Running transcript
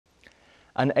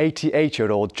An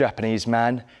 88-year-old Japanese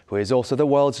man, who is also the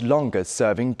world's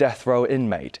longest-serving death row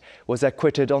inmate, was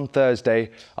acquitted on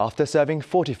Thursday after serving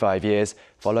 45 years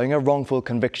following a wrongful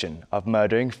conviction of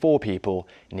murdering 4 people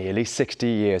nearly 60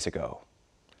 years ago.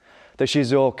 The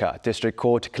Shizuoka District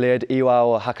Court cleared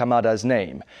Iwao Hakamada's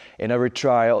name in a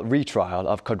retrial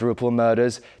of quadruple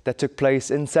murders that took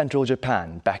place in central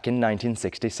Japan back in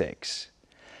 1966.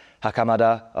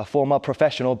 Hakamada, a former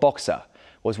professional boxer,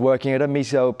 was working at a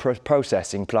miso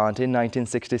processing plant in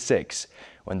 1966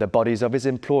 when the bodies of his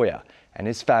employer and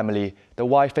his family, the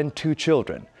wife and 2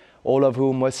 children, all of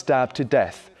whom were stabbed to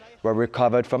death, were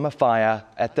recovered from a fire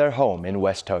at their home in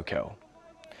West Tokyo.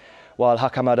 While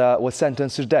Hakamada was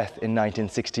sentenced to death in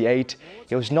 1968,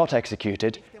 he was not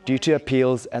executed due to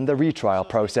appeals and the retrial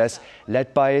process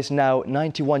led by his now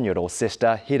 91-year-old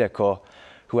sister Hideko,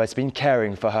 who has been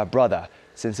caring for her brother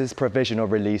since his provisional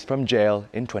release from jail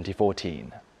in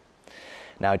 2014.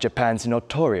 Now, Japan's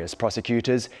notorious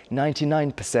prosecutors'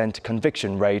 99%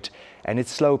 conviction rate and its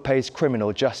slow-paced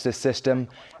criminal justice system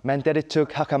meant that it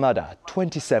took Hakamada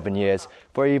 27 years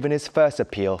for even his first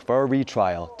appeal for a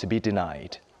retrial to be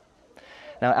denied.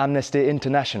 Now, Amnesty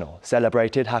International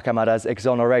celebrated Hakamada's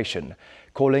exoneration,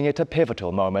 calling it a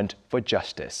pivotal moment for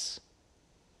justice.